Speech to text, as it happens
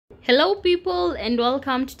Hello people and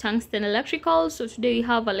welcome to Tungsten Electrical. So today we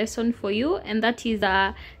have a lesson for you, and that is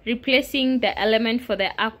replacing the element for the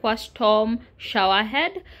Acqua Storm shower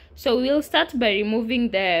head. So we'll start by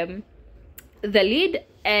removing the lid,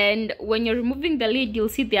 and when you're removing the lid you'll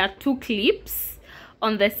see there are two clips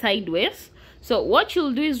on the sideways. So what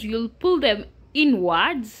you'll do is you'll pull them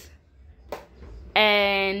inwards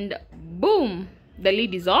and boom, the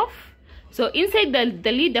lid is off. So inside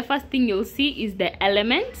the lid, the first thing you'll see is the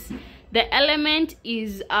element. The element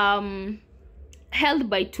is held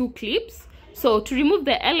by two clips. So to remove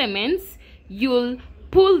the elements, you'll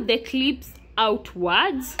pull the clips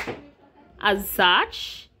outwards as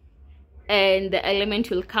such, and the element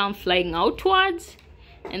will come flying outwards,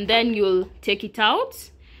 and then you'll take it out.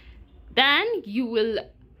 Then you will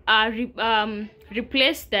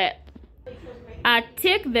replace the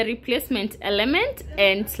take the replacement element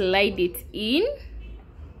and slide it in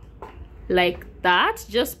like that,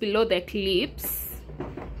 just below the clips.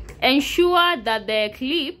 Ensure that the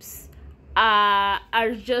clips are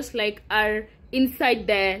just like are inside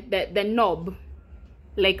the knob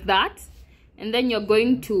like that, and then you're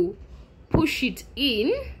going to push it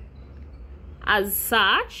in as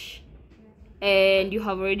such, and you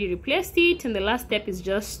have already replaced it. And the last step is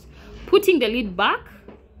just putting the lid back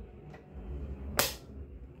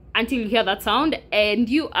until you hear that sound, and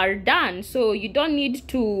you are done. So you don't need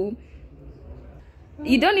to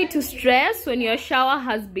stress when your shower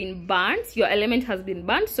has been burnt, your element has been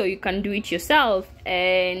burnt, so you can do it yourself.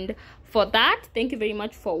 And for that, thank you very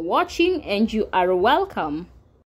much for watching, and you are welcome.